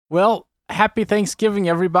Well, happy Thanksgiving,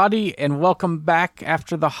 everybody, and welcome back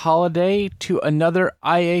after the holiday to another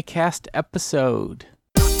IAcast episode.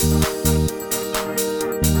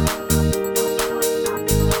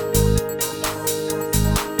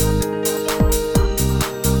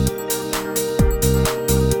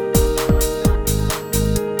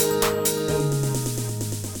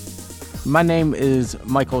 My name is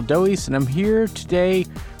Michael Doise, and I'm here today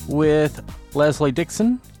with Leslie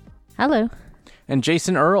Dixon. Hello. And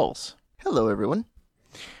Jason Earls. Hello, everyone.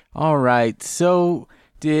 All right. So,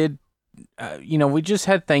 we just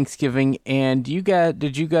had Thanksgiving, and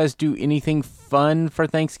did you guys do anything fun for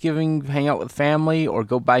Thanksgiving? Hang out with family or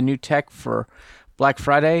go buy new tech for Black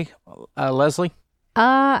Friday? Leslie?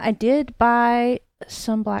 I did buy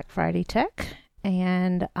some Black Friday tech,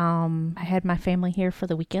 and I had my family here for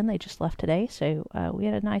the weekend. They just left today, so we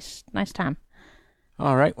had a nice time.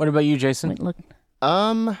 All right. What about you, Jason?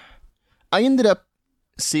 I ended up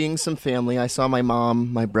seeing some family. I saw my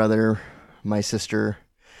mom, my brother, my sister,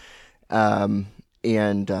 and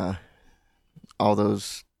all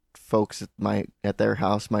those folks at their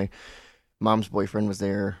house. My mom's boyfriend was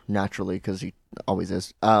there naturally because he always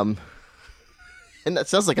is. And that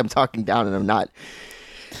sounds like I'm talking down, and I'm not.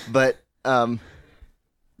 But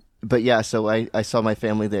yeah. So I saw my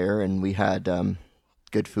family there, and we had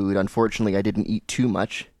good food. Unfortunately, I didn't eat too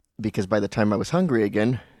much because by the time I was hungry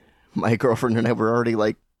again, my girlfriend and I were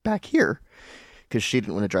already back here because she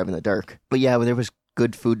didn't want to drive in the dark. But yeah, there was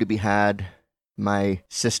good food to be had. My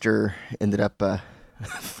sister ended up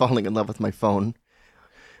falling in love with my phone,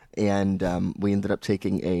 and we ended up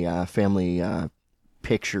taking a family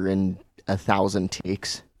picture in 1,000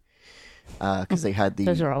 takes because they had the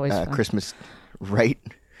Those are always fun. Christmas, right?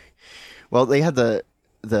 Well, they had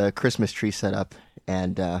the Christmas tree set up,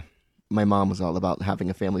 and my mom was all about having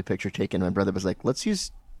a family picture taken. My brother was like, let's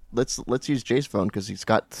use Jay's phone because he's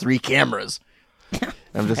got 3 cameras.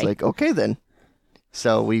 I'm just like, okay then.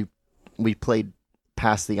 So we played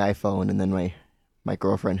past the iPhone, and then my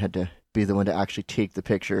girlfriend had to be the one to actually take the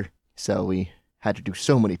picture. So we had to do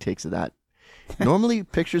so many takes of that. Normally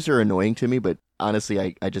pictures are annoying to me, but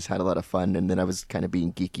honestly, I just had a lot of fun. And then I was kind of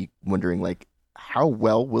being geeky, wondering how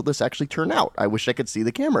well will this actually turn out? I wish I could see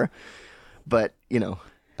the camera, but it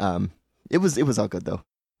was all good though.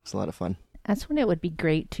 It was a lot of fun. That's when it would be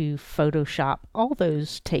great to Photoshop all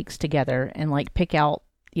those takes together and pick out,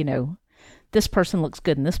 this person looks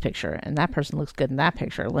good in this picture and that person looks good in that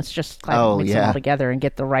picture. Let's just mix them all together and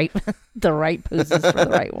get the right the right poses for the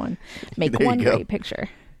right one. Make one great picture.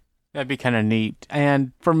 That'd be kind of neat.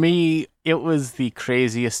 And for me, it was the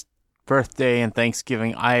craziest birthday and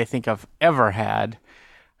Thanksgiving I think I've ever had.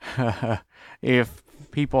 If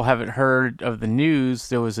people haven't heard of the news,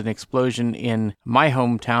 there was an explosion in my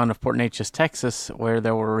hometown of Port Neches, Texas, where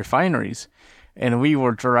there were refineries. And we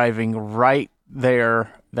were driving right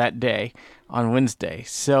there that day on Wednesday.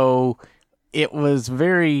 So it was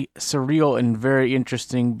very surreal and very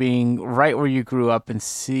interesting being right where you grew up and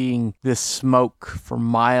seeing this smoke for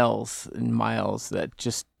miles and miles that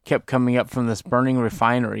just kept coming up from this burning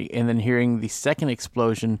refinery, and then hearing the second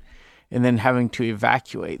explosion and then having to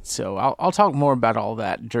evacuate. So I'll talk more about all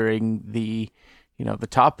that during the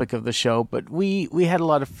topic of the show. But we had a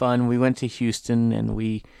lot of fun. We went to Houston, and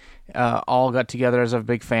we all got together as a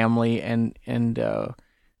big family and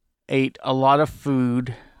ate a lot of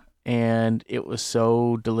food, and it was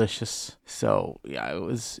so delicious. So yeah, it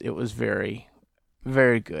was very,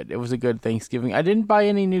 very good. It was a good Thanksgiving. I didn't buy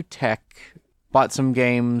any new tech. Bought some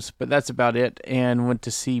games, but that's about it, and went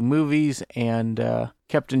to see movies and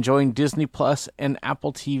kept enjoying Disney Plus and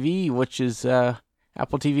Apple TV, which is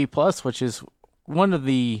Apple TV Plus, which is one of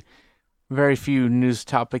the very few news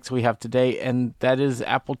topics we have today, and that is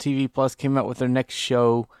Apple TV Plus came out with their next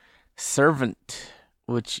show, Servant,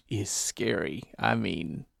 which is scary. I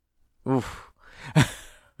mean, oof.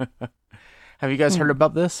 Have you guys heard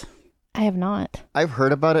about this? I have not. I've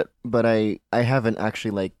heard about it, but I haven't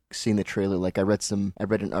actually seen the trailer. I read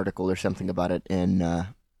an article or something about it in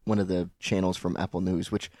one of the channels from Apple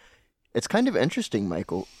News, which it's kind of interesting,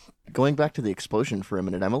 Michael. Going back to the explosion for a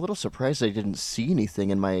minute, I'm a little surprised I didn't see anything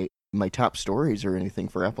in my top stories or anything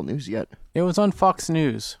for Apple News yet. It was on Fox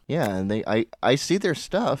News. Yeah, and I see their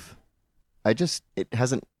stuff. It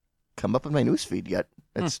hasn't come up in my newsfeed yet.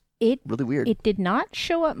 It's really weird. It did not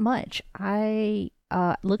show up much. I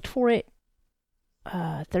looked for it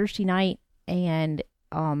Thursday night and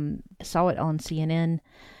saw it on CNN,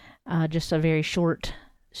 just a very short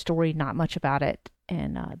story, not much about it,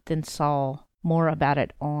 and then saw more about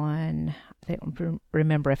it on, I don't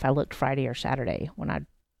remember if I looked Friday or Saturday when I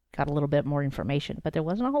got a little bit more information, but there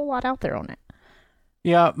wasn't a whole lot out there on it.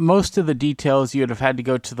 Yeah, most of the details you would have had to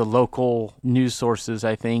go to the local news sources,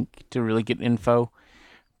 I think, to really get info.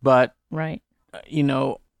 But Right.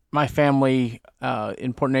 My family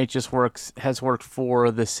in Port Neches has worked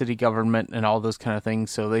for the city government and all those kind of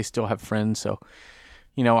things, so they still have friends. So,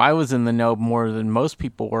 I was in the know more than most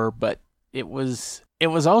people were, but it was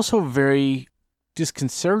also very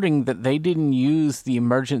disconcerting that they didn't use the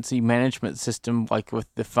emergency management system like with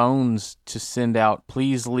the phones to send out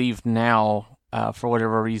 "please leave now" for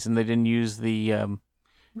whatever reason. They didn't use the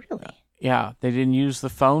Really? they didn't use the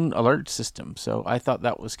phone alert system. So I thought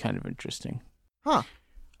that was kind of interesting. Huh.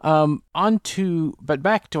 But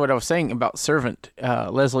back to what I was saying about Servant.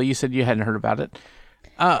 Leslie, you said you hadn't heard about it.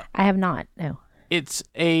 I have not. No. It's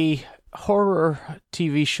a horror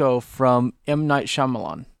TV show from M. Night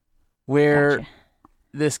Shyamalan, where Gotcha.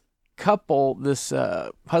 this couple, this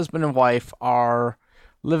husband and wife, are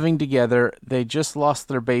living together. They just lost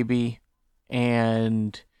their baby,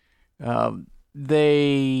 and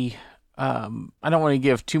they, I don't want to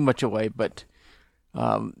give too much away, but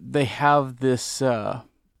they have this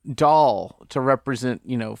doll to represent,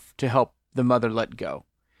 to help the mother let go.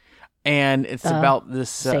 And it's about this.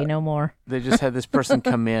 Say no more. They just had this person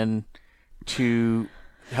come in to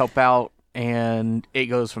help out, and it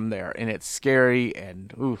goes from there. And it's scary,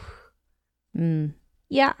 and oof.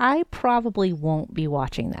 Yeah, I probably won't be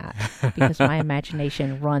watching that because my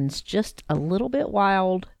imagination runs just a little bit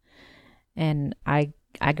wild, and I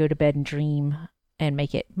go to bed and dream and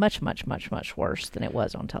make it much, much, much, much worse than it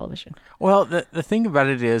was on television. Well, the thing about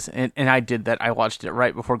it is, and I did that. I watched it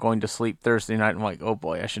right before going to sleep Thursday night. I'm like, oh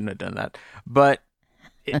boy, I shouldn't have done that. But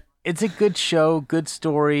it's a good show, good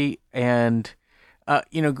story, and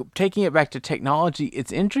taking it back to technology,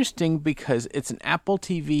 it's interesting because it's an Apple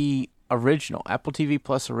TV original, Apple TV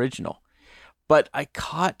Plus original. But I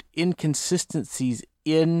caught inconsistencies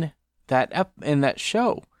in that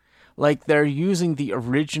show. Like they're using the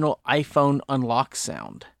original iPhone unlock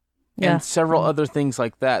sound and several other things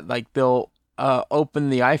like that. Like they'll open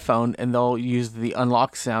the iPhone and they'll use the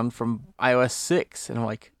unlock sound from iOS 6. And I'm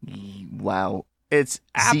like, Wow. it's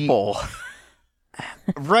Apple.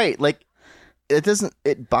 Right. Like,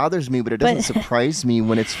 it bothers me, but it doesn't surprise me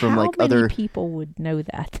when it's from like How many other. people would know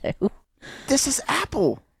that though? This is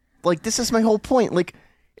Apple. Like, this is my whole point. Like,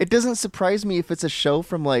 it doesn't surprise me if it's a show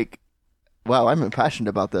from like. Wow, I'm impassioned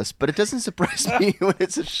about this, but it doesn't surprise me when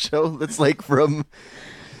it's a show that's like from,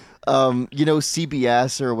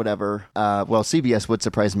 CBS or whatever. Well, CBS would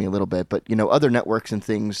surprise me a little bit, but other networks and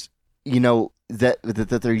things, that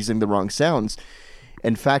they're using the wrong sounds.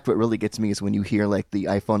 In fact, what really gets me is when you hear like the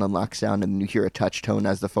iPhone unlock sound and you hear a touch tone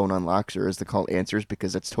as the phone unlocks or as the call answers,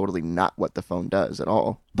 because that's totally not what the phone does at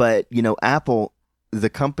all. But Apple, the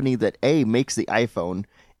company that A, makes the iPhone,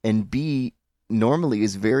 and B, normally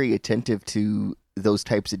is very attentive to those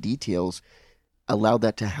types of details, allow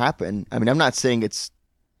that to happen. I mean, I'm not saying it's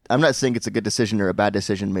a good decision or a bad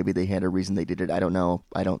decision. Maybe they had a reason they did it. I don't know.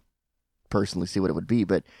 I don't personally see what it would be,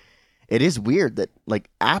 but it is weird that like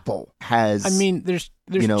Apple has. I mean, there's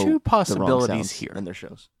two possibilities here in their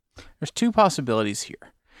shows. There's two possibilities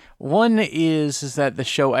here. One is that the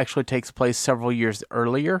show actually takes place several years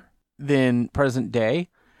earlier than present day,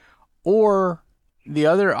 or the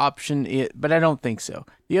other option is, but I don't think so.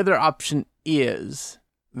 The other option is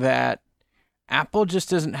that Apple just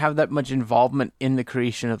doesn't have that much involvement in the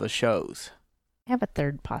creation of the shows. I have a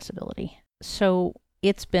third possibility. So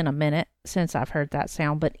it's been a minute since I've heard that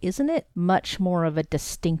sound, but isn't it much more of a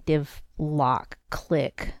distinctive lock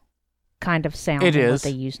click kind of sound than what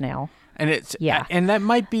they use now? And and that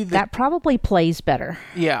might be that probably plays better.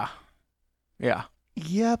 Yeah,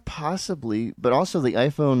 possibly, but also the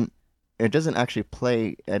iPhone. It doesn't actually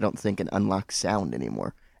play, I don't think, an unlock sound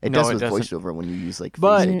anymore. It does with voiceover when you use like Face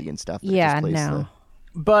ID and stuff.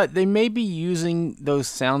 But they may be using those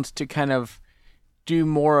sounds to kind of do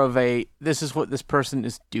more of a, this is what this person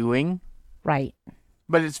is doing. Right.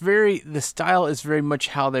 But the style is very much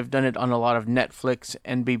how they've done it on a lot of Netflix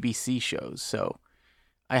and BBC shows. So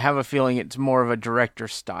I have a feeling it's more of a director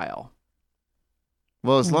style.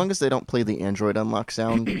 Well, as long as they don't play the Android unlock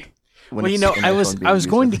sound. Well, I was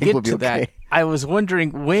going to get to that. I was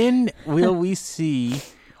wondering, when will we see,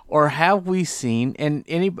 or have we seen, and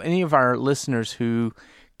any of our listeners who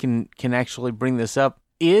can actually bring this up,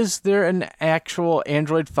 is there an actual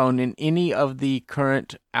Android phone in any of the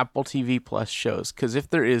current Apple TV Plus shows? Because if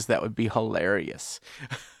there is, that would be hilarious.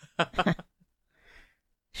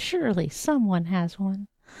 Surely someone has one.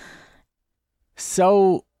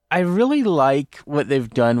 So I really like what they've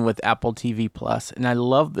done with Apple TV Plus, and I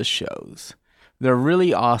love the shows. They're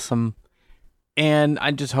really awesome, and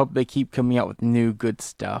I just hope they keep coming out with new good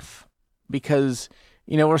stuff, because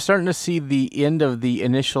we're starting to see the end of the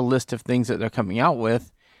initial list of things that they're coming out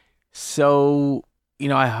with. So,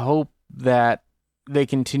 I hope that they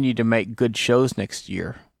continue to make good shows next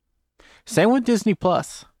year. Same with Disney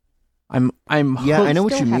Plus. I know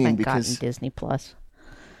what you mean, haven't because gotten Disney Plus.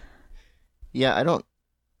 Yeah, I don't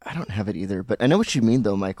have it either, but I know what you mean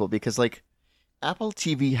though, Michael, because like Apple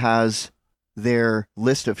TV has their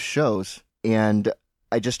list of shows, and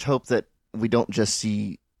I just hope that we don't just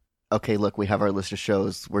see, okay, look, we have our list of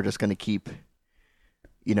shows, we're just going to keep,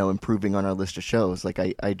 improving on our list of shows. Like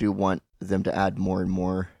I do want them to add more and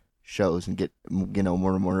more shows and get,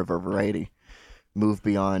 more and more of a variety. Move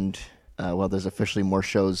beyond, there's officially more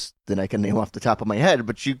shows than I can name off the top of my head,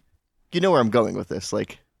 but you know where I'm going with this,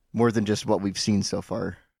 like more than just what we've seen so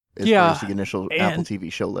far as far as the initial Apple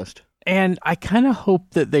TV show list. And I kind of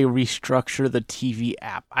hope that they restructure the TV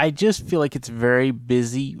app. I just feel like it's very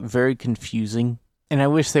busy, very confusing, and I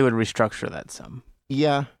wish they would restructure that some.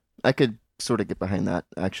 Yeah, I could sort of get behind that,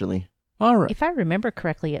 actually. All right. If I remember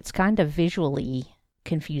correctly, it's kind of visually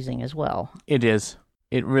confusing as well. It is.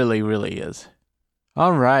 It really, really is.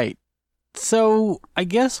 All right. So I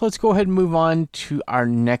guess let's go ahead and move on to our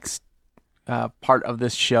next part of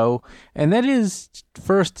this show, and that is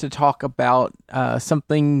first to talk about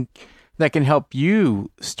something that can help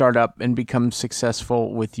you start up and become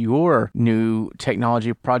successful with your new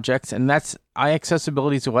technology projects, and that's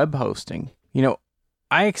iAccessibility's web hosting.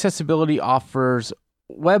 iAccessibility offers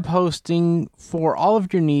web hosting for all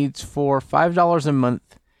of your needs for $5 a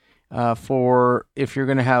month for if you're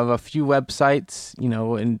going to have a few websites,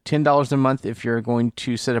 and $10 a month if you're going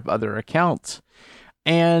to set up other accounts.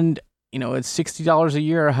 And it's $60 a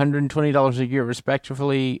year, $120 a year,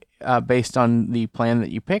 respectively, based on the plan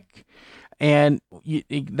that you pick. And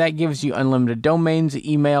that gives you unlimited domains,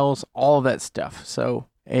 emails, all of that stuff. So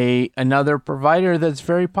another provider that's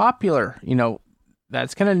very popular,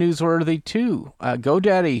 that's kind of newsworthy too.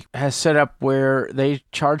 GoDaddy has set up where they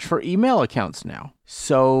charge for email accounts now.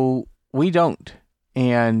 So we don't.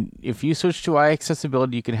 And if you switch to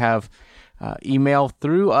iAccessibility, you can have email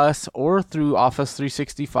through us or through Office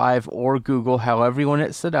 365 or Google, however you want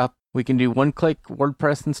it set up. We can do one-click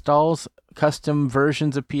WordPress installs, custom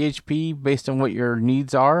versions of PHP based on what your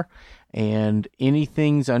needs are, and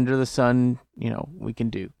anything's under the sun, we can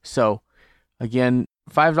do. So, again,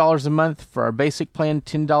 $5 a month for our basic plan,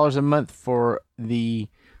 $10 a month for the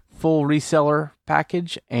full reseller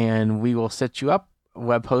package, and we will set you up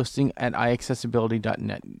web hosting at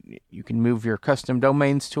iAccessibility.net. You can move your custom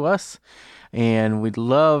domains to us, and we'd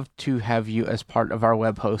love to have you as part of our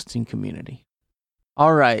web hosting community.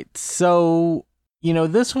 All right, so,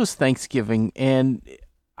 this was Thanksgiving, and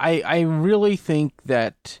I really think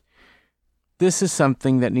that this is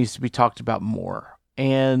something that needs to be talked about more.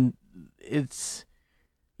 And it's,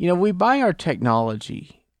 we buy our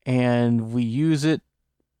technology, and we use it,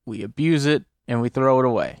 we abuse it, and we throw it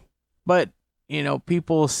away. But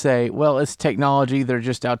people say, well, it's technology. They're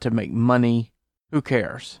just out to make money. Who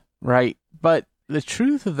cares, right? But the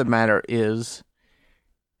truth of the matter is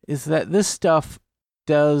that this stuff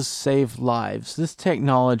does save lives. This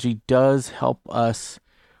technology does help us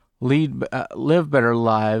live better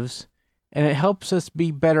lives, and it helps us be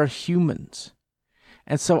better humans.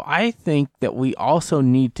 And so I think that we also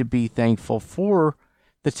need to be thankful for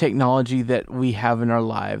the technology that we have in our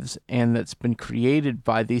lives and that's been created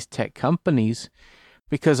by these tech companies,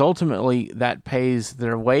 because ultimately that pays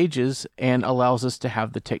their wages and allows us to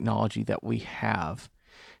have the technology that we have.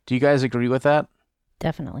 Do you guys agree with that?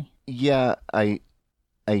 Definitely. Yeah, I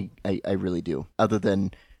really do. Other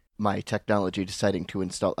than my technology deciding to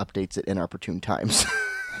install updates at inopportune times.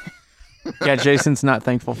 Yeah, Jason's not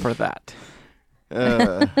thankful for that.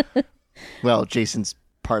 Well, Jason's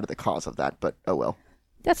part of the cause of that, but oh well.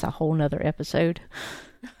 That's a whole nother episode.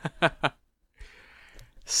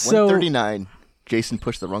 So 139. Jason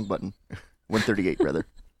pushed the wrong button. 138, rather.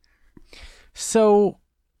 So,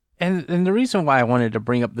 and the reason why I wanted to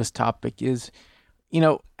bring up this topic is,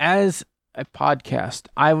 as a podcast,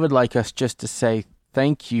 I would like us just to say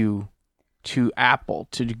thank you to Apple,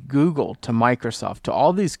 to Google, to Microsoft, to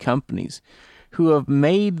all these companies who have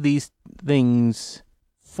made these things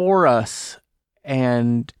for us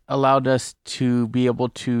and allowed us to be able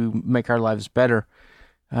to make our lives better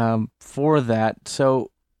for that. So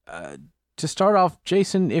to start off,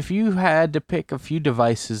 Jason, if you had to pick a few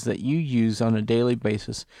devices that you use on a daily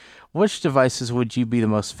basis, which devices would you be the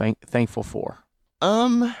most thankful for?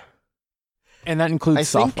 And that includes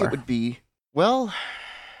software. I think it would be,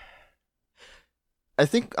 I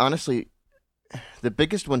think, honestly, the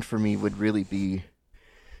biggest one for me would really be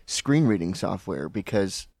screen reading software,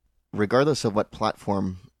 because regardless of what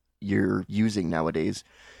platform you're using nowadays,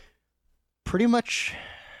 pretty much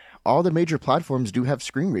all the major platforms do have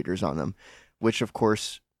screen readers on them, which of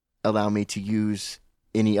course allow me to use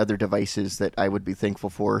any other devices that I would be thankful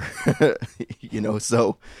for.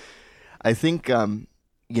 So I think, in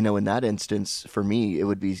that instance, for me, it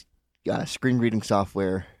would be screen reading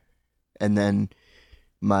software, and then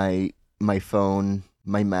my phone,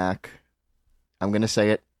 my Mac, I'm going to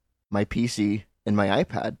say it, my PC, and my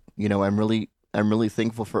iPad. I'm really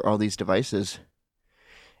thankful for all these devices.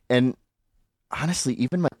 And honestly,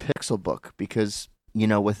 even my Pixelbook, because,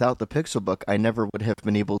 without the Pixelbook, I never would have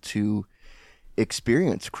been able to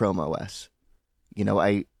experience Chrome OS.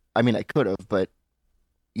 I could have, but,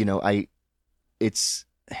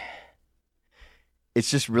 it's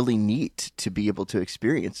just really neat to be able to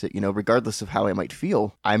experience it, regardless of how I might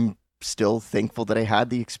feel. I'm still thankful that I had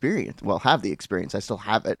the experience. Well, have the experience. I still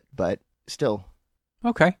have it, but still.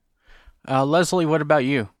 Okay. Leslie, what about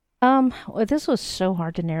you? Well, this was so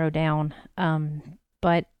hard to narrow down.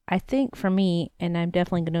 But I think for me, and I'm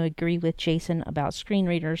definitely going to agree with Jason about screen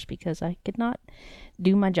readers, because I could not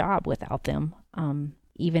do my job without them.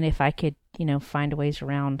 Even if I could, find ways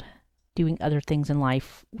around doing other things in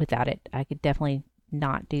life without it, I could definitely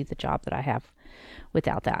not do the job that I have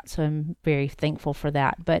without that. So I'm very thankful for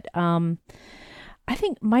that. But I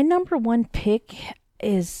think my number one pick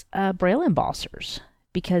is Braille embossers,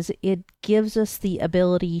 because it gives us the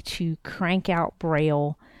ability to crank out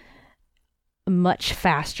Braille much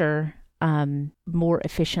faster, more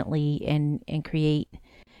efficiently, and create,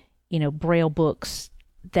 Braille books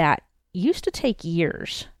that used to take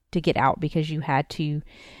years to get out, because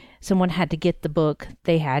someone had to get the book,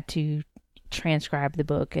 they had to transcribe the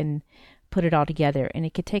book and put it all together, and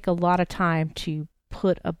it could take a lot of time to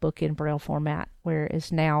put a book in Braille format,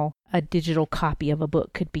 whereas now a digital copy of a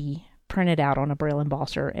book could be printed out on a Braille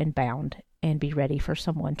embosser and bound and be ready for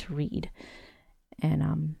someone to read.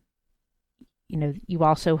 And you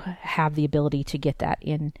also have the ability to get that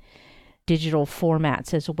in digital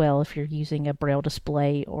formats as well if you're using a Braille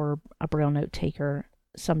display or a Braille note taker,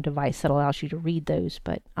 some device that allows you to read those.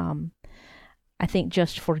 But I think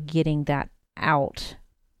just for getting that out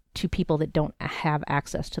to people that don't have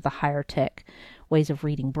access to the higher tech ways of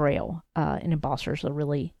reading Braille, and embossers are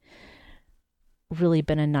really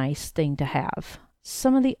been a nice thing to have.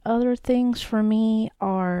 Some of the other things for me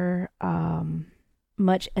are,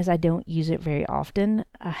 much as I don't use it very often,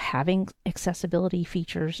 having accessibility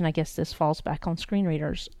features, and I guess this falls back on screen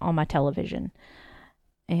readers on my television.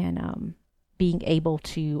 And I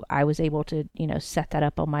was able to, set that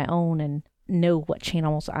up on my own and know what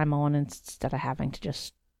channels I'm on instead of having to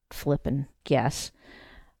just flip and guess.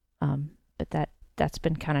 But that's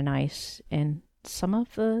been kind of nice. And some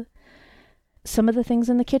of the things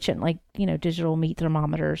in the kitchen, like, digital meat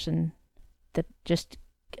thermometers, and that just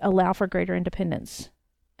allow for greater independence.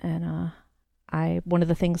 And one of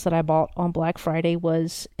the things that I bought on Black Friday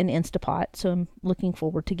was an Instapot, so I'm looking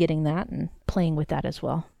forward to getting that and playing with that as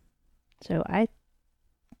well. So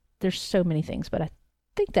there's so many things, but I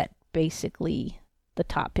think that basically the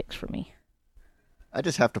top picks for me. I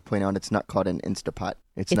just have to point out, it's not called an Instapot.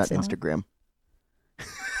 It's not Instagram.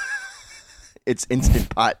 It's Instant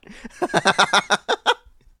Pot.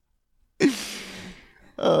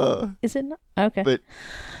 Is it not? Okay. But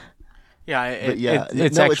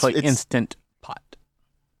it's actually Instant Pot.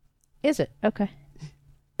 Is it? Okay.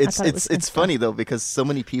 It's funny though, because so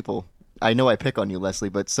many people, I know I pick on you, Leslie,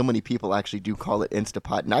 but so many people actually do call it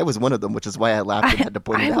Instapot, and I was one of them, which is why I laughed and had to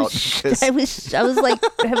point it out. I was like,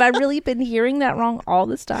 have I really been hearing that wrong all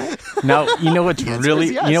this time? No, you know what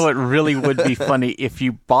really would be funny if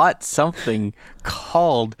you bought something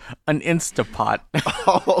called an Instapot.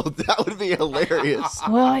 Oh, that would be hilarious.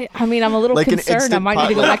 Well, I'm a little concerned. I might need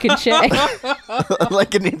to go back and check.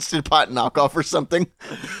 Like an Instant Pot knockoff or something.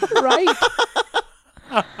 Right.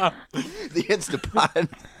 The Instapot.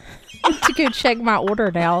 To go check my order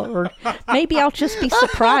now, or maybe I'll just be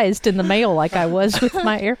surprised in the mail like I was with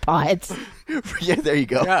my AirPods. Yeah, there you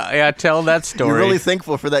go. Yeah, tell that story. You're really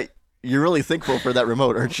thankful for that. You're really thankful for that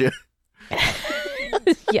remote, aren't you?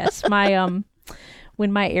 Yes, when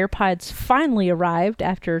my AirPods finally arrived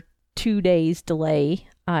after 2 days delay,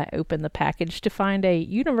 I opened the package to find a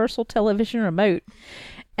universal television remote,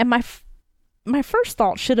 and my first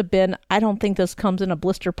thought should have been, I don't think this comes in a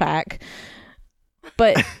blister pack,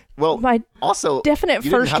 but. Well, my also, definite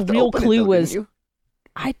first real clue was, you?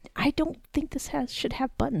 I don't think this should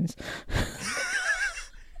have buttons.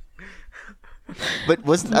 But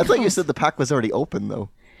I thought you said the pack was already open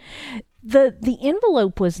though. The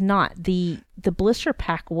envelope was not. The blister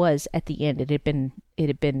pack was at the end. It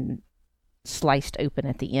had been sliced open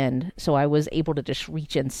at the end. So I was able to just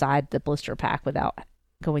reach inside the blister pack without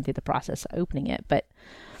going through the process of opening it. But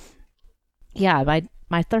yeah,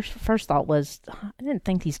 my first thought was, I didn't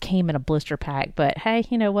think these came in a blister pack, but hey,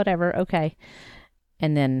 whatever, okay.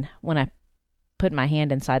 And then when I put my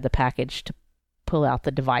hand inside the package to pull out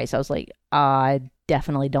the device, I was like, I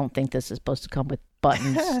definitely don't think this is supposed to come with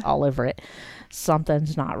buttons all over it.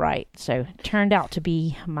 Something's not right. So it turned out to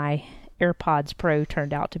be my AirPods Pro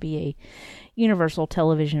turned out to be a universal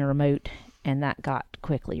television remote, and that got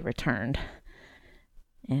quickly returned.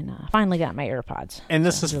 And finally got my AirPods. And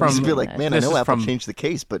this is from... Used to be like, man, I know Apple changed the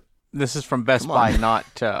case, but... This is from Best Buy, not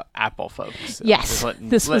Apple folks. Yes,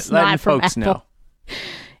 this was not from Apple. Know.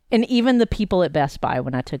 And even the people at Best Buy,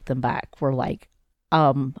 when I took them back, were like,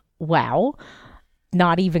 wow,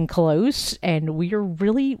 not even close. And we are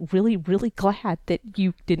really, really, really glad that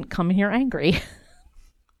you didn't come here angry.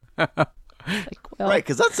 Right,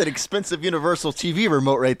 because that's an expensive Universal TV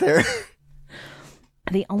remote right there.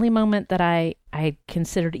 The only moment that I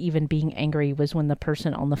considered even being angry was when the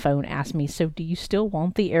person on the phone asked me, so do you still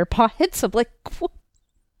want the AirPods? I'm like, what?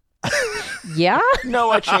 Yeah? No,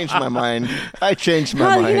 I changed my mind.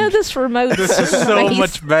 Mind. This remote. This is so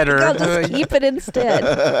much better. I'll just keep it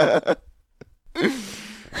instead.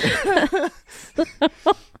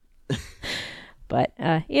 But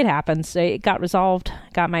it happens. So it got resolved.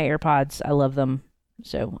 Got my AirPods. I love them.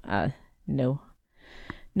 So no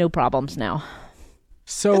problems now.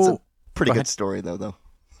 So it's a pretty good story, though.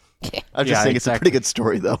 I'm just saying it's a pretty good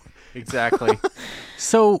story, though. Exactly.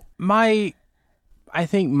 So I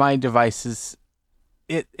think my devices,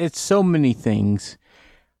 it's so many things.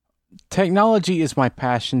 Technology is my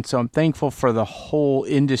passion, so I'm thankful for the whole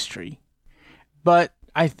industry. But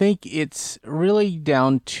I think it's really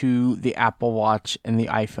down to the Apple Watch and the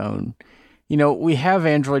iPhone. We have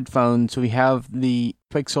Android phones, we have the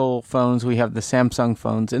Pixel phones, we have the Samsung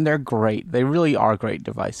phones, and they're great. They really are great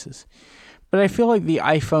devices. But I feel like the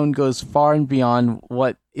iPhone goes far and beyond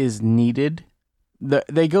what is needed.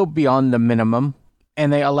 They go beyond the minimum,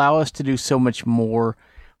 and they allow us to do so much more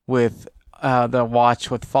with the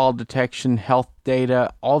watch, with fall detection, health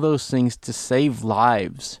data, all those things to save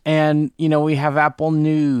lives. And, we have Apple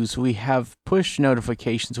News, we have push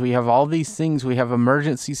notifications, we have all these things, we have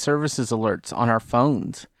emergency services alerts on our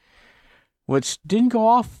phones, which didn't go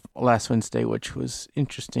off last Wednesday, which was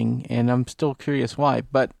interesting, and I'm still curious why.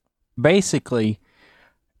 But basically,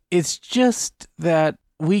 it's just that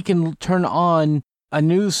we can turn on a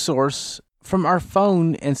news source from our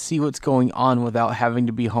phone and see what's going on without having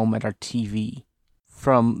to be home at our TV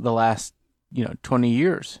from the last, 20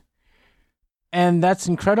 years. And that's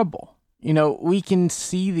incredible. We can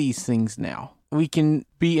see these things now. We can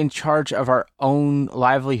be in charge of our own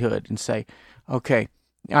livelihood and say, okay,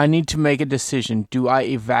 I need to make a decision. Do I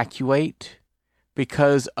evacuate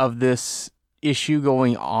because of this issue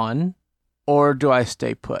going on, or do I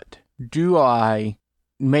stay put? Do I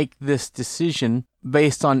make this decision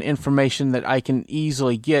based on information that I can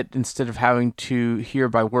easily get instead of having to hear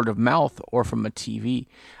by word of mouth or from a TV?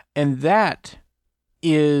 And that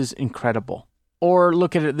is incredible. Or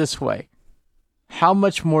look at it this way. How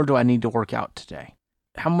much more do I need to work out today?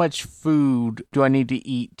 How much food do I need to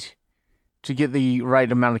eat to get the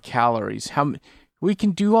right amount of calories? We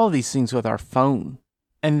can do all these things with our phone.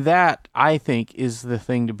 And that, I think, is the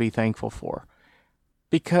thing to be thankful for.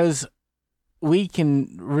 Because we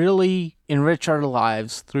can really enrich our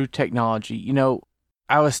lives through technology.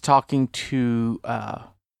 I was talking to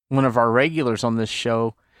one of our regulars on this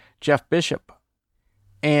show, Jeff Bishop,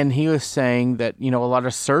 and he was saying that, a lot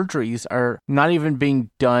of surgeries are not even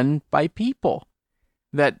being done by people,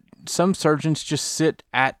 that some surgeons just sit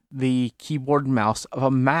at the keyboard and mouse of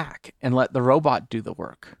a Mac and let the robot do the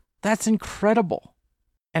work. That's incredible.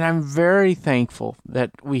 And I'm very thankful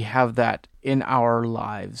that we have that in our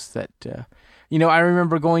lives. That, I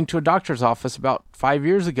remember going to a doctor's office about 5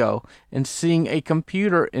 years ago and seeing a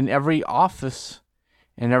computer in every office,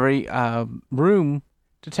 in every room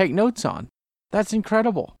to take notes on. That's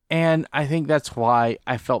incredible. And I think that's why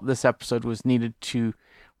I felt this episode was needed to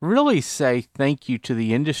really say thank you to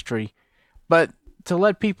the industry, but to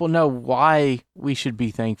let people know why we should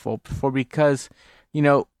be thankful for, because,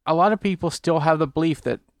 a lot of people still have the belief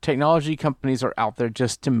that technology companies are out there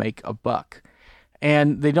just to make a buck.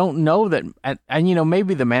 And they don't know that, and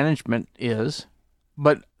maybe the management is,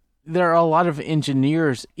 but there are a lot of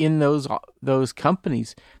engineers in those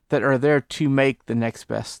companies that are there to make the next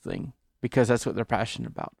best thing, because that's what they're passionate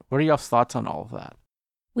about. What are y'all's thoughts on all of that?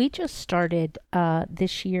 We just started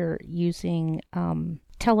this year using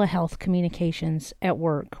telehealth communications at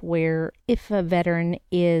work, where if a veteran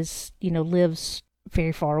lives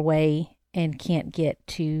very far away and can't get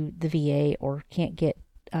to the VA or can't get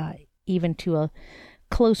even to a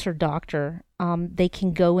closer doctor, they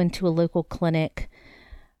can go into a local clinic.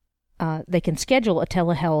 They can schedule a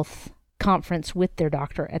telehealth conference with their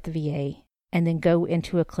doctor at the VA and then go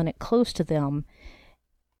into a clinic close to them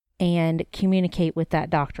and communicate with that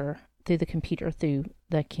doctor through the computer, through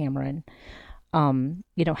the camera, and,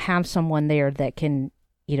 have someone there that can,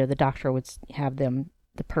 the doctor would have them,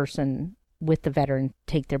 the person with the veteran,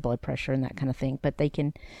 take their blood pressure and that kind of thing. But they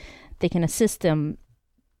can assist them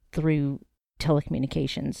through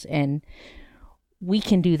telecommunications. And we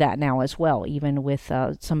can do that now as well, even with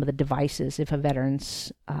some of the devices. If a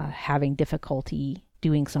veteran's having difficulty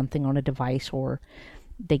doing something on a device, or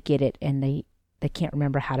they get it and they can't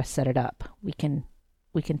remember how to set it up, we can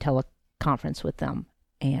teleconference with them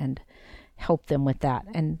and help them with that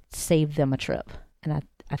and save them a trip. And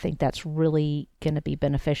I think that's really going to be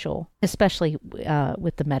beneficial, especially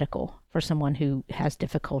with the medical, for someone who has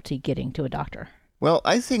difficulty getting to a doctor. Well,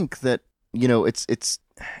 I think that,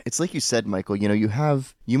 it's like you said, Michael,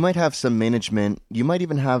 you might have some management, you might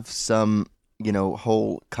even have some,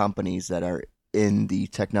 whole companies that are in the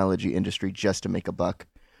technology industry just to make a buck.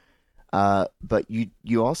 But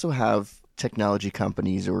you also have technology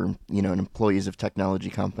companies or, employees of technology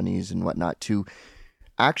companies and whatnot to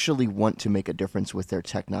actually want to make a difference with their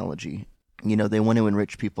technology. They want to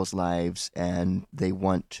enrich people's lives, and they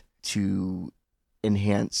want to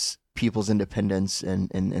enhance people's independence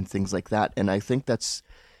and things like that. And I think that's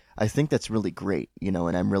really great,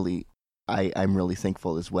 and I'm really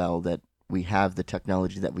thankful as well that we have the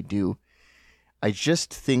technology that we do. I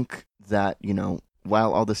just think that,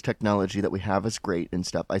 while all this technology that we have is great and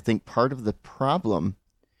stuff, I think part of the problem,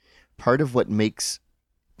 part of what makes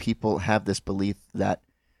people have this belief that,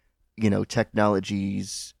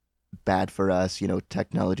 technology's bad for us,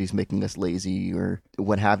 technology's making us lazy or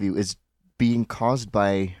what have you, is being caused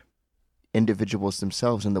by individuals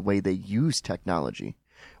themselves and the way they use technology,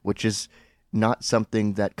 which is not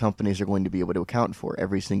something that companies are going to be able to account for,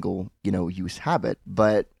 every single, use habit.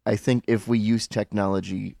 But I think if we use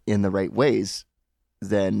technology in the right ways,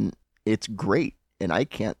 then it's great. And I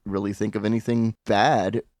can't really think of anything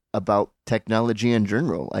bad about technology in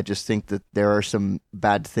general. I just think that there are some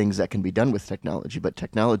bad things that can be done with technology, but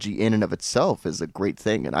technology in and of itself is a great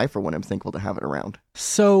thing. And I, for one, am thankful to have it around.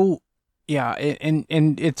 So, yeah, and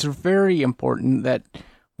it's very important that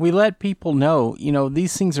we let people know,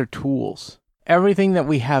 these things are tools. Everything that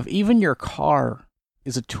we have, even your car,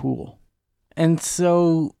 is a tool. And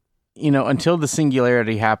so, until the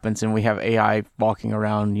singularity happens and we have AI walking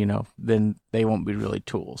around, then they won't be really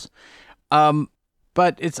tools.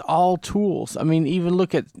 But it's all tools. I mean, even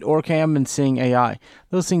look at Orcam and Seeing AI.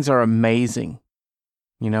 Those things are amazing.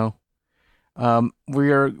 We're going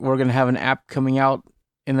to have an app coming out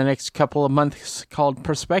in the next couple of months called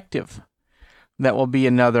Perspective. That will be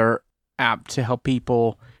another app to help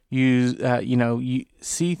people use, you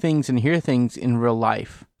see things and hear things in real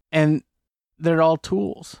life. And they're all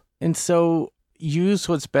tools. And so use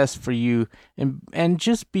what's best for you, and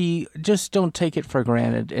just don't take it for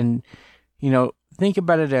granted. And, think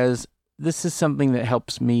about it as, this is something that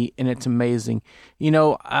helps me, and it's amazing.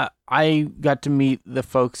 I got to meet the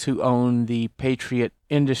folks who own the Patriot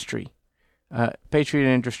Industries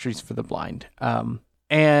for the Blind.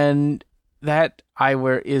 And that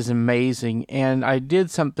eyewear is amazing. And I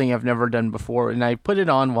did something I've never done before, and I put it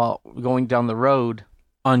on while going down the road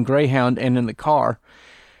on Greyhound and in the car.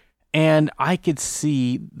 And I could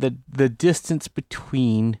see the distance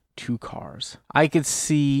between two cars. I could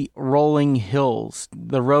see rolling hills,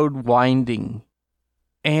 the road winding.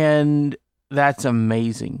 And that's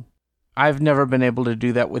amazing. I've never been able to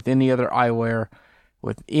do that with any other eyewear,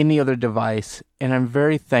 with any other device. And I'm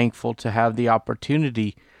very thankful to have the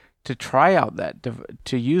opportunity to try out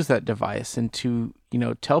to use that device and to,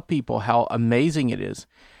 tell people how amazing it is.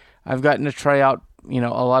 I've gotten to try out, a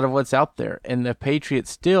lot of what's out there. And the Patriot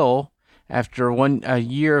still, after a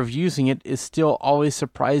year of using it, is still always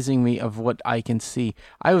surprising me of what I can see.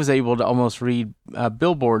 I was able to almost read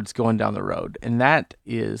billboards going down the road, and that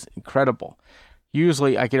is incredible.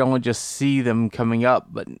 Usually I could only just see them coming up,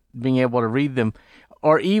 but being able to read them,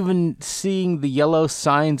 or even seeing the yellow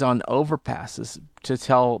signs on overpasses to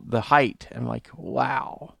tell the height. I'm like,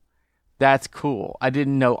 wow. That's cool. I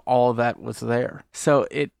didn't know all that was there. So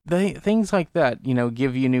things like that,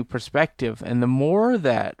 give you new perspective. And the more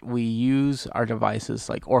that we use our devices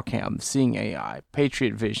like Orcam, Seeing AI,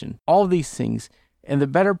 Patriot Vision, all these things, and the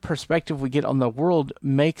better perspective we get on the world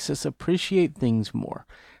makes us appreciate things more.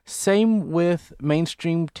 Same with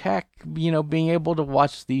mainstream tech, being able to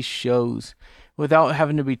watch these shows without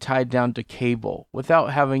having to be tied down to cable,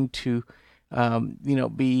 without having to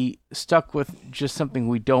be stuck with just something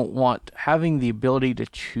we don't want. Having the ability to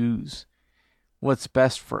choose what's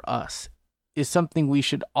best for us is something we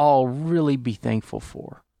should all really be thankful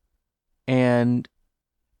for. And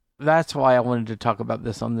that's why I wanted to talk about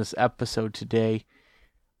this on this episode today.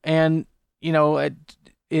 And,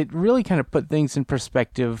 it really kind of put things in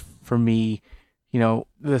perspective for me.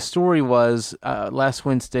 The story was last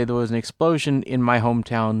Wednesday there was an explosion in my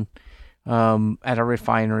hometown at a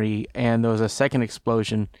refinery, and there was a second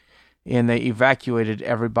explosion, and they evacuated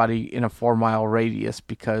everybody in a 4-mile radius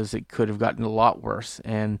because it could have gotten a lot worse.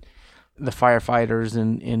 And the firefighters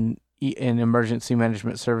and emergency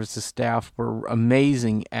management services staff were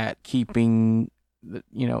amazing at keeping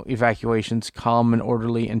evacuations calm and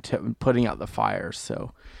orderly and putting out the fires.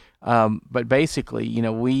 So but basically,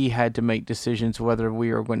 we had to make decisions whether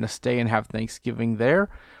we were going to stay and have Thanksgiving there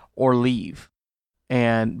or leave.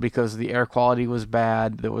 And because the air quality was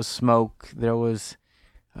bad, there was smoke, there was,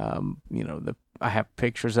 I have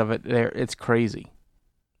pictures of it there. It's crazy.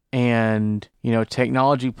 And,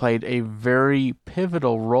 technology played a very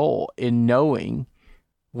pivotal role in knowing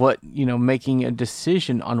what, making a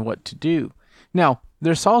decision on what to do. Now,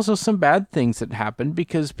 there's also some bad things that happen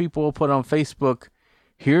because people will put on Facebook,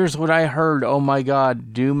 here's what I heard, oh my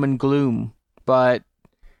God, doom and gloom. But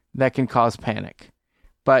that can cause panic.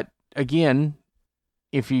 But again,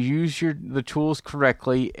 if you use the tools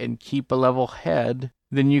correctly and keep a level head,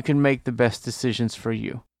 then you can make the best decisions for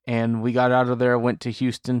you. And we got out of there, went to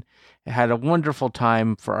Houston, had a wonderful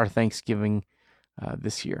time for our Thanksgiving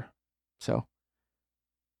this year. So,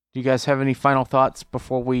 do you guys have any final thoughts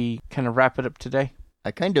before we kind of wrap it up today?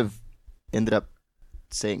 I kind of ended up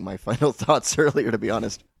saying my final thoughts earlier, to be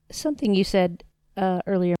honest. Something you said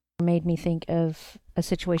earlier made me think of a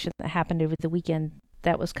situation that happened over the weekend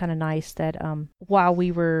that was kind of nice. That while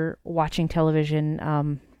we were watching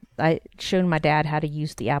television, I showed my dad how to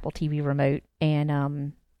use the Apple TV remote,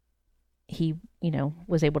 and he,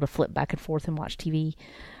 was able to flip back and forth and watch TV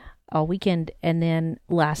all weekend. And then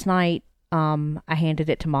last night, I handed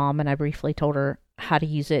it to Mom, and I briefly told her how to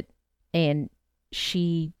use it, and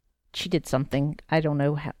she did something. I don't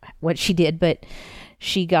know what she did, but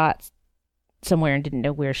she got somewhere and didn't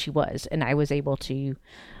know where she was. And I was able to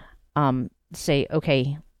say,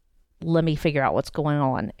 okay, let me figure out what's going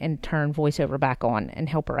on and turn voiceover back on and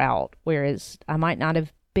help her out. Whereas I might not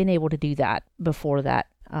have been able to do that before that,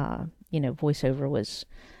 voiceover was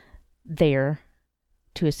there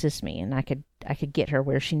to assist me, and I could get her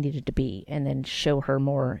where she needed to be and then show her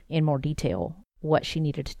in more detail what she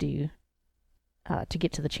needed to do to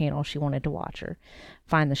get to the channel she wanted to watch or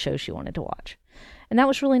find the show she wanted to watch. And that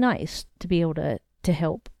was really nice to be able to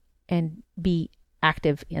help and be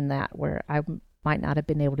active in that, where I might not have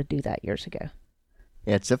been able to do that years ago.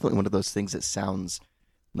 Yeah, it's definitely one of those things that sounds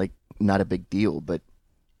like not a big deal, but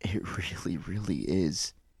it really, really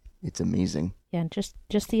is. It's amazing. Yeah, and just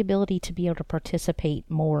the ability to be able to participate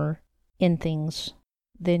more in things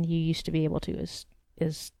than you used to be able to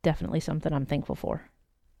is definitely something I'm thankful for.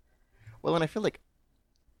 Well, and I feel like,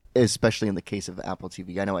 especially in the case of Apple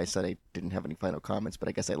TV, I know I said I didn't have any final comments, but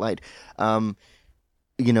I guess I lied. I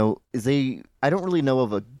don't really know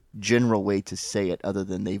of a general way to say it other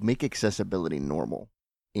than they make accessibility normal.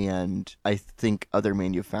 And I think other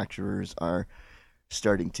manufacturers are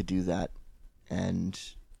starting to do that. And,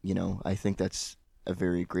 I think that's a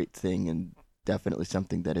very great thing and definitely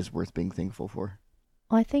something that is worth being thankful for.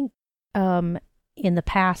 Well, I think in the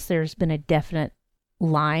past there's been a definite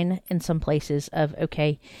line in some places of,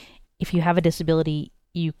 okay, if you have a disability,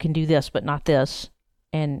 you can do this, but not this.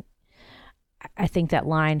 And I think that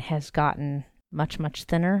line has gotten much, much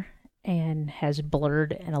thinner and has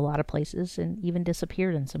blurred in a lot of places and even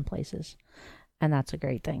disappeared in some places. And that's a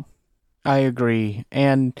great thing. I agree.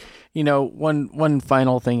 And, one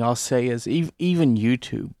final thing I'll say is even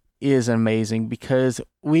YouTube is amazing because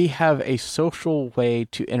we have a social way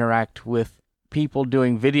to interact with people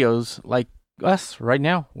doing videos like us right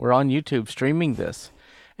now. We're on YouTube streaming this.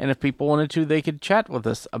 And if people wanted to, they could chat with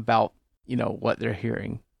us about, what they're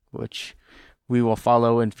hearing, which we will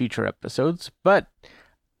follow in future episodes. But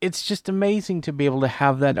it's just amazing to be able to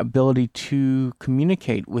have that ability to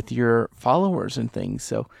communicate with your followers and things.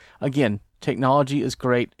 So again, technology is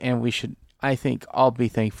great, and we should, I think, all be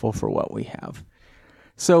thankful for what we have.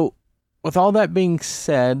 So with all that being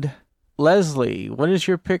said, Leslie, what is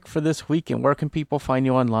your pick for this week, and where can people find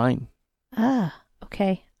you online?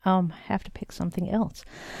 Okay. Have to pick something else.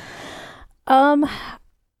 I'm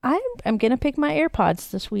gonna pick my AirPods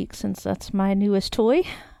this week since that's my newest toy.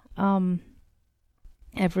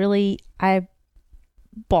 I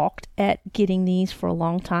balked at getting these for a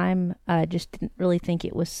long time. I just didn't really think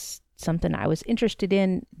it was something I was interested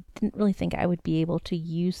in. Didn't really think I would be able to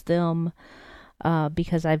use them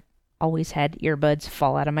because I've always had earbuds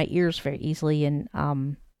fall out of my ears very easily,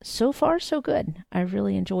 and so far so good. I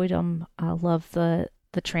really enjoyed them. I love the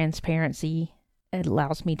transparency. It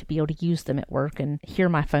allows me to be able to use them at work and hear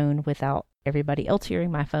my phone without everybody else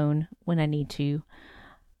hearing my phone when I need to.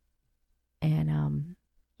 And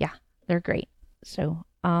yeah, they're great. So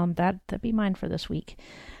that'd be mine for this week.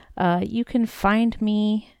 You can find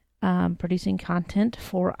me producing content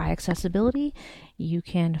for iAccessibility. You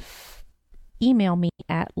can email me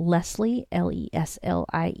at Leslie, Leslie, at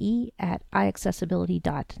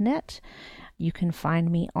iAccessibility.net. You can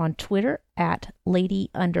find me on Twitter at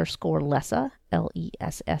lady_Lessa,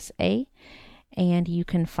 Lessa. And you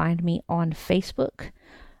can find me on Facebook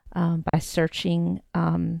by searching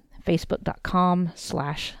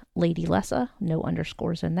facebook.com/ladylessa, no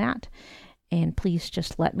underscores in that. And please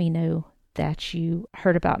just let me know that you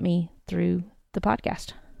heard about me through the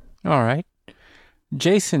podcast. All right.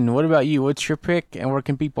 Jason, what about you? What's your pick, and where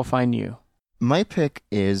can people find you? My pick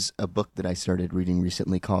is a book that I started reading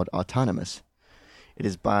recently called Autonomous. It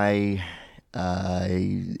is by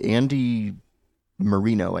Andy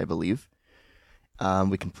Marino, I believe.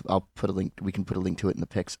 We can put a link to it in the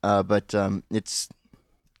picks. But it's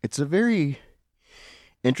a very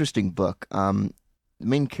interesting book. The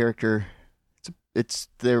main character, it's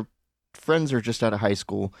their friends are just out of high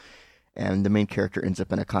school, and the main character ends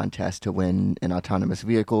up in a contest to win an autonomous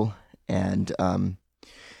vehicle, and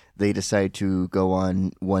they decide to go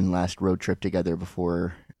on one last road trip together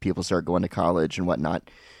before people start going to college and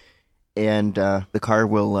whatnot. And the car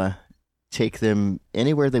will take them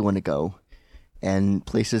anywhere they want to go, and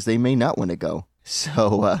places they may not want to go.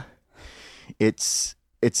 So it's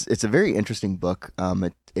a very interesting book.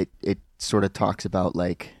 It sort of talks about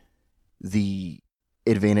like the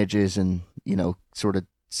advantages and, you know, sort of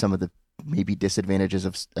some of the maybe disadvantages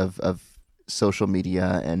of social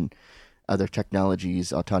media and other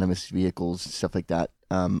technologies, autonomous vehicles, stuff like that.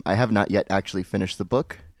 I have not yet actually finished the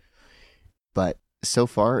book, but so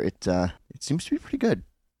far it seems to be pretty good.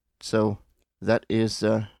 So that is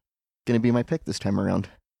going to be my pick this time around.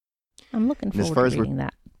 I'm looking forward to reading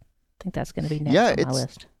that. I think that's going to be next on my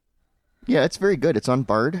list. Yeah, it's very good. It's on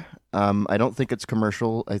Bard. I don't think it's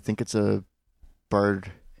commercial. I think it's a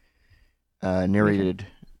Bard narrated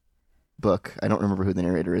book. I don't remember who the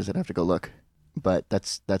narrator is. I'd have to go look. But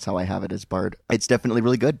that's how I have it as Bard. It's definitely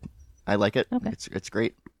really good. I like it. Okay. It's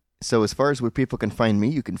great. So as far as where people can find me,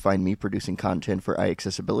 you can find me producing content for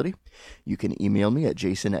iAccessibility. You can email me at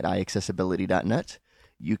jason@iAccessibility.net.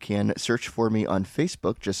 You can search for me on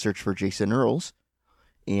Facebook. Just search for Jason Earls.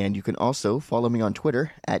 And you can also follow me on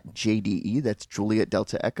Twitter at JDE, that's Juliet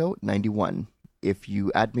Delta Echo 91. If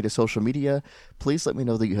you add me to social media, please let me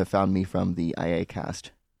know that you have found me from the IA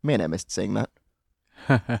cast. Man, I missed saying that.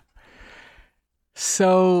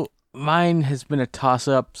 So mine has been a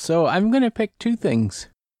toss-up, so I'm going to pick two things.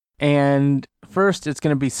 And first, it's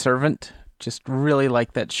going to be Servant. Just really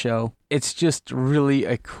like that show. It's just really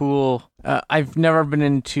a cool... I've never been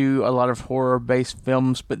into a lot of horror-based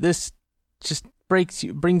films, but this just brings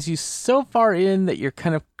you so far in that you're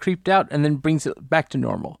kind of creeped out, and then brings it back to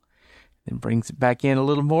normal. Then brings it back in a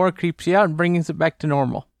little more, creeps you out, and brings it back to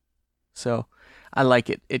normal. So I like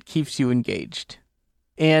it. It keeps you engaged.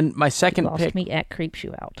 And my second you lost pick... me at creeps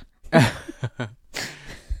you out.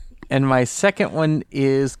 And my second one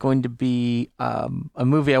is going to be a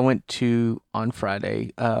movie I went to on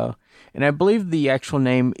Friday. And I believe the actual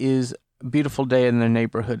name is Beautiful Day in the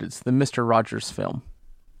Neighborhood. It's the Mr. Rogers film.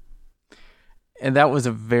 And that was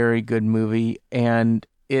a very good movie. And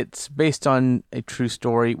it's based on a true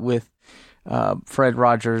story with Fred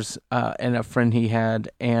Rogers and a friend he had.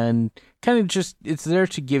 And kind of just, it's there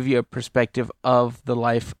to give you a perspective of the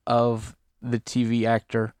life of the TV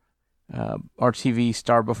actor. Our TV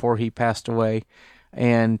star before he passed away,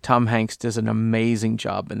 and Tom Hanks does an amazing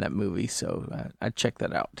job in that movie, so I'd check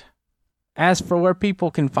that out. As for where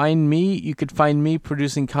people can find me, you could find me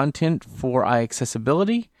producing content for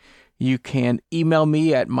iAccessibility. You can email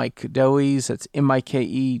me at Mike Doise, that's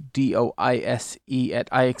MikeDoise at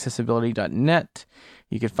iAccessibility.net.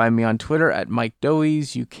 You can find me on Twitter at Mike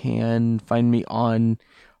Doise. You can find me on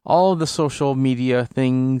all of the social media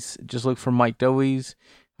things. Just look for Mike Doise.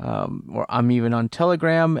 Or I'm even on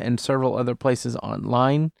Telegram and several other places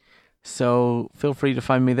online. So feel free to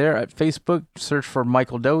find me there. At Facebook, search for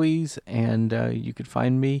Michael Doise, and you could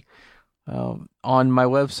find me on my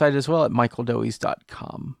website as well at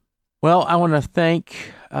michaeldoise.com. Well, I want to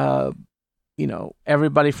thank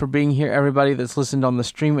everybody for being here, everybody that's listened on the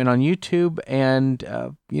stream and on YouTube, and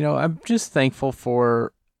I'm just thankful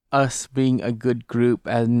for us being a good group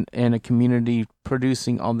and a community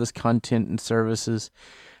producing all this content and services.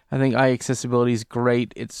 I think iAccessibility is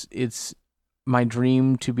great. It's my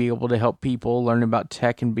dream to be able to help people learn about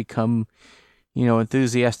tech and become,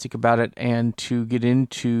 enthusiastic about it, and to get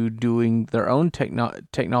into doing their own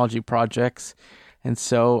technology projects. And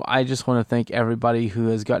so I just want to thank everybody who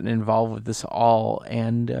has gotten involved with this all,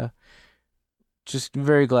 and just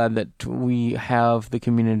very glad that we have the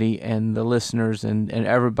community and the listeners and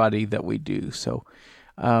everybody that we do. So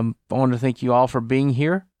I want to thank you all for being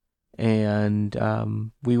here. And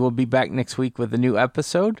we will be back next week with a new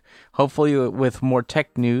episode, hopefully with more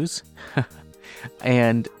tech news.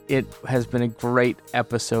 And it has been a great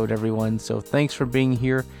episode, everyone. So thanks for being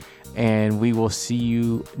here, and we will see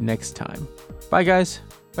you next time. Bye, guys.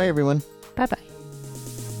 Bye, everyone. Bye-bye.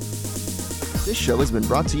 This show has been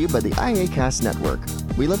brought to you by the IACast Network.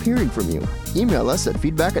 We love hearing from you. Email us at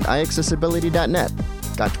feedback@iaccessibility.net.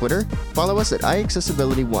 Got Twitter? Follow us at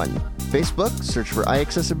iAccessibility1. Facebook, search for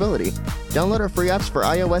iAccessibility. Download our free apps for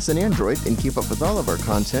iOS and Android, and keep up with all of our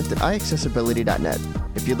content at iAccessibility.net.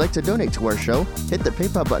 If you'd like to donate to our show, hit the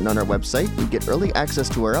PayPal button on our website and get early access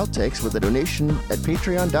to our outtakes with a donation at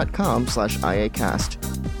patreon.com/iacast.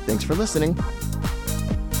 Thanks for listening.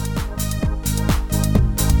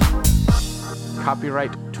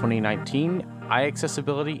 Copyright 2019,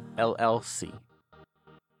 iAccessibility LLC.